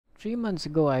3 months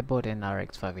ago, I bought an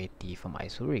RX580 from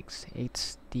AISURIX.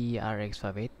 It's the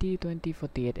RX580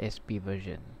 2048 SP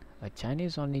version, a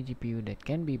Chinese-only GPU that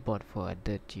can be bought for a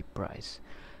dirt cheap price.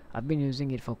 I've been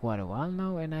using it for quite a while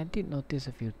now, and I did notice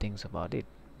a few things about it.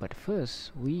 But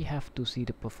first, we have to see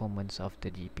the performance of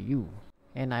the GPU.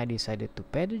 And I decided to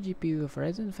pair the GPU with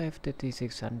Ryzen 5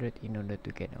 3600 in order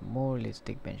to get a more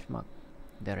realistic benchmark.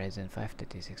 The Ryzen 5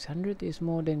 3600 is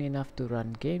more than enough to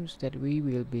run games that we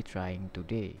will be trying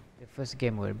today. The first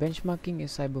game we're benchmarking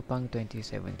is Cyberpunk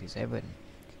 2077.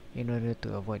 In order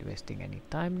to avoid wasting any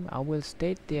time, I will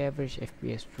state the average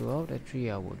FPS throughout a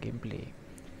 3-hour gameplay.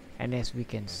 And as we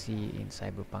can see in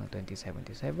Cyberpunk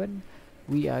 2077,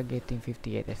 we are getting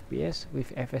 58 FPS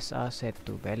with FSR set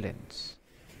to balance.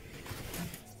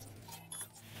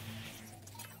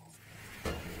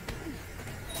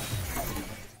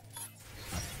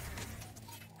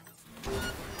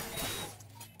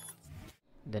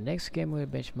 The next game we're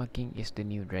benchmarking is the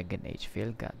new Dragon Age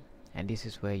Veilguard, and this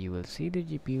is where you will see the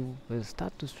GPU will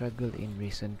start to struggle in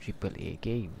recent AAA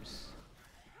games.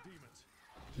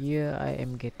 Here I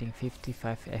am getting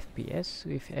 55 FPS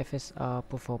with FSR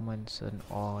performance on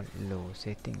all low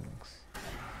settings.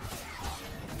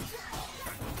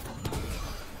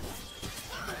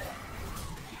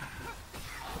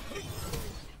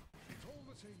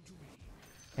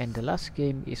 And the last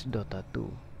game is Dota 2,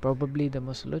 probably the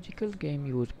most logical game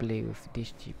you would play with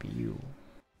this GPU.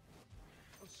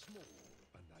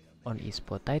 On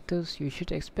eSport titles, you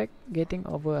should expect getting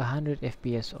over 100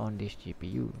 FPS on this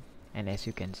GPU, and as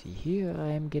you can see here,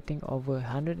 I am getting over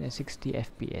 160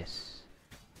 FPS.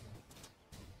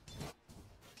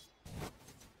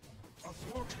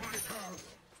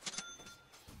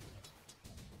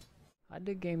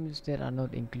 Other games that are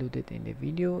not included in the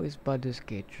video is Baldur's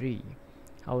Gate 3.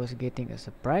 I was getting a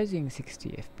surprising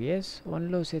 60 FPS on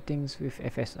low settings with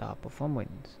FSR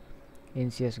performance.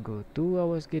 In CSGO 2, I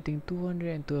was getting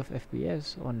 212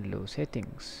 FPS on low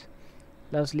settings.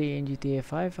 Lastly, in GTA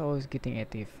 5, I was getting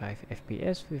 85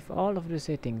 FPS with all of the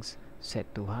settings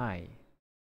set to high.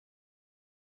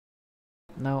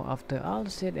 Now, after all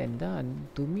said and done,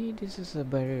 to me this is a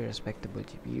very respectable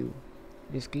GPU.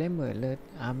 Disclaimer alert,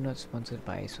 I'm not sponsored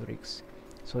by AISURIX.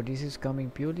 So this is coming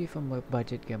purely from a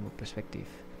budget gamer perspective,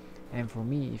 and for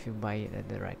me, if you buy it at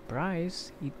the right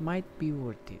price, it might be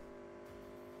worth it.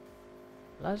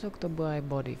 Last October I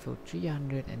bought it for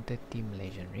 330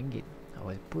 Malaysian ringgit. I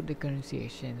will put the currency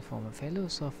exchange from a fellow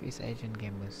Southeast Asian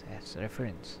gamers as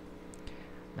reference.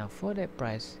 Now for that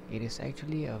price, it is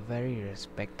actually a very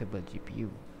respectable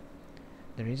GPU.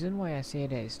 The reason why I say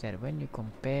that is that when you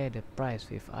compare the price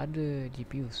with other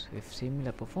GPUs with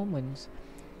similar performance,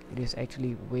 it is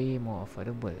actually way more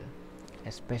affordable,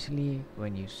 especially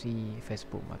when you see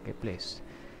Facebook Marketplace.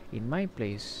 In my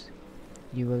place,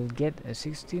 you will get a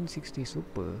 1660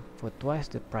 Super for twice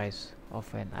the price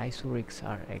of an AISURIX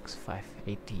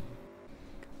RX580.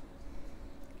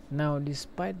 Now,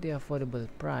 despite the affordable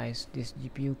price, this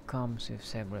GPU comes with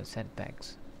several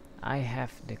setbacks. I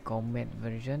have the combat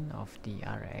version of the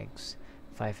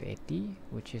RX580,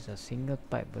 which is a single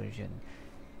pipe version,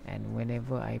 and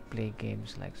whenever I play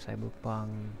games like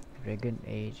Cyberpunk, Dragon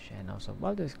Age, and also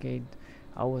Baldur's Gate,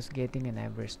 I was getting an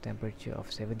average temperature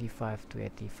of 75 to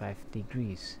 85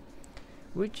 degrees,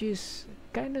 which is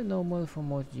kinda normal for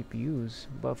most GPUs,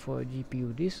 but for a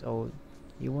GPU this old,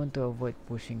 you want to avoid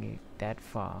pushing it that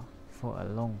far for a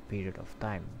long period of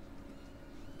time.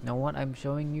 Now what I'm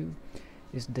showing you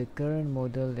is the current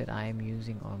model that I am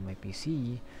using on my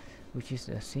PC, which is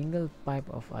a single pipe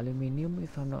of aluminium,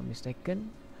 if I'm not mistaken,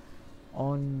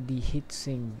 on the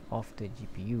heatsink of the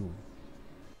GPU.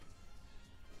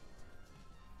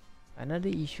 Another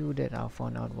issue that I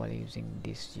found out while using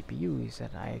this GPU is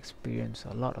that I experience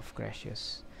a lot of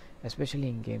crashes, especially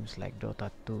in games like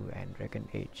Dota 2 and Dragon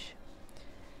Age.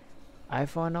 I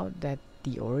found out that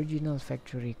the original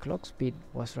factory clock speed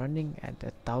was running at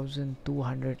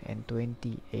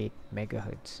 1228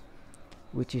 MHz,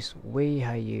 which is way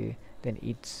higher than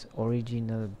its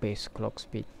original base clock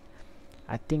speed.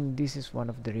 I think this is one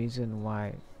of the reasons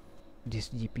why this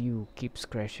GPU keeps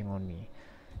crashing on me.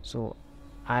 So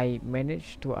I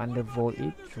managed to undervolt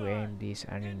it through AMD's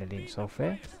Adrenaline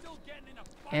software,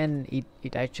 and it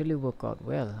actually worked out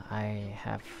well. I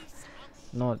have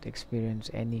not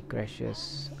experienced any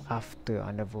crashes after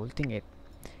undervolting it,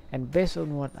 and based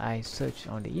on what I searched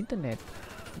on the internet,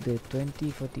 the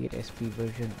 2048 SP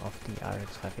version of the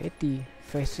RX580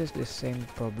 faces the same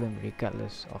problem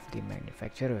regardless of the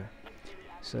manufacturer.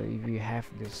 So if you have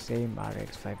the same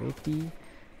RX580,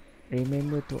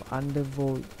 remember to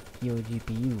undervolt your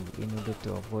GPU in order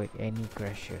to avoid any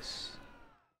crashes.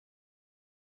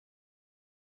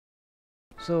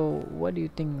 So what do you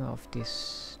think of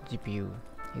this GPU?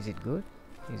 Is it good?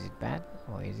 Is it bad?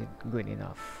 Or is it good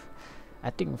enough? I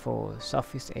think for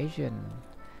Southeast Asian,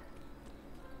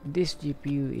 this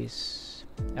GPU is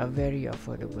a very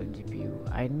affordable GPU.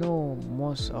 I know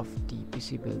most of the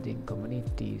PC building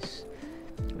communities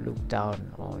look down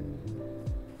on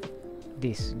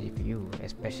this GPU,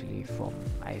 especially from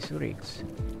AISURIX,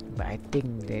 but I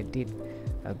think they did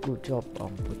a good job on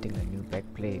putting a new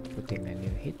backplate, putting a new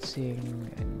heatsink,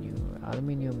 a new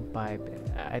aluminum pipe.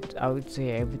 I would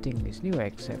say everything is new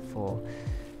except for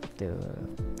the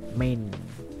main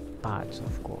parts,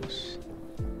 of course,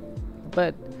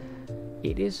 but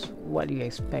it is what you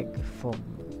expect from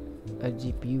a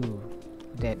GPU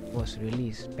that was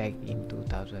released back in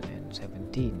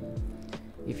 2017.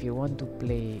 If you want to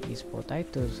play esport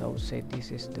titles, I would say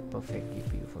this is the perfect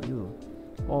GPU for you.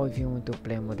 Or if you want to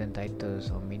play modern titles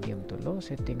or medium to low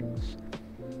settings,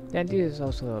 then this is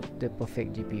also the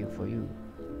perfect GPU for you.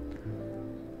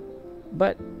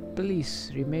 But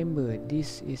please remember,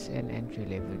 this is an entry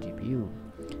level GPU.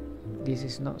 This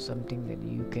is not something that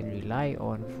you can rely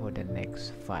on for the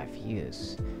next 5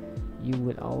 years. You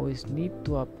will always need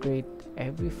to upgrade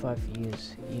every 5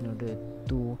 years in order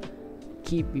to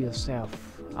keep yourself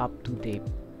up to date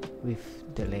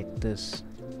with the latest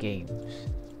games.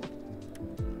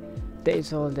 That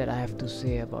is all that I have to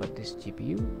say about this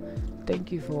GPU.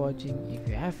 Thank you for watching. If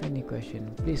you have any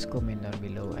question, please comment down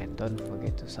below and don't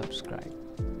forget to subscribe.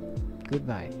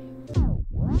 Goodbye.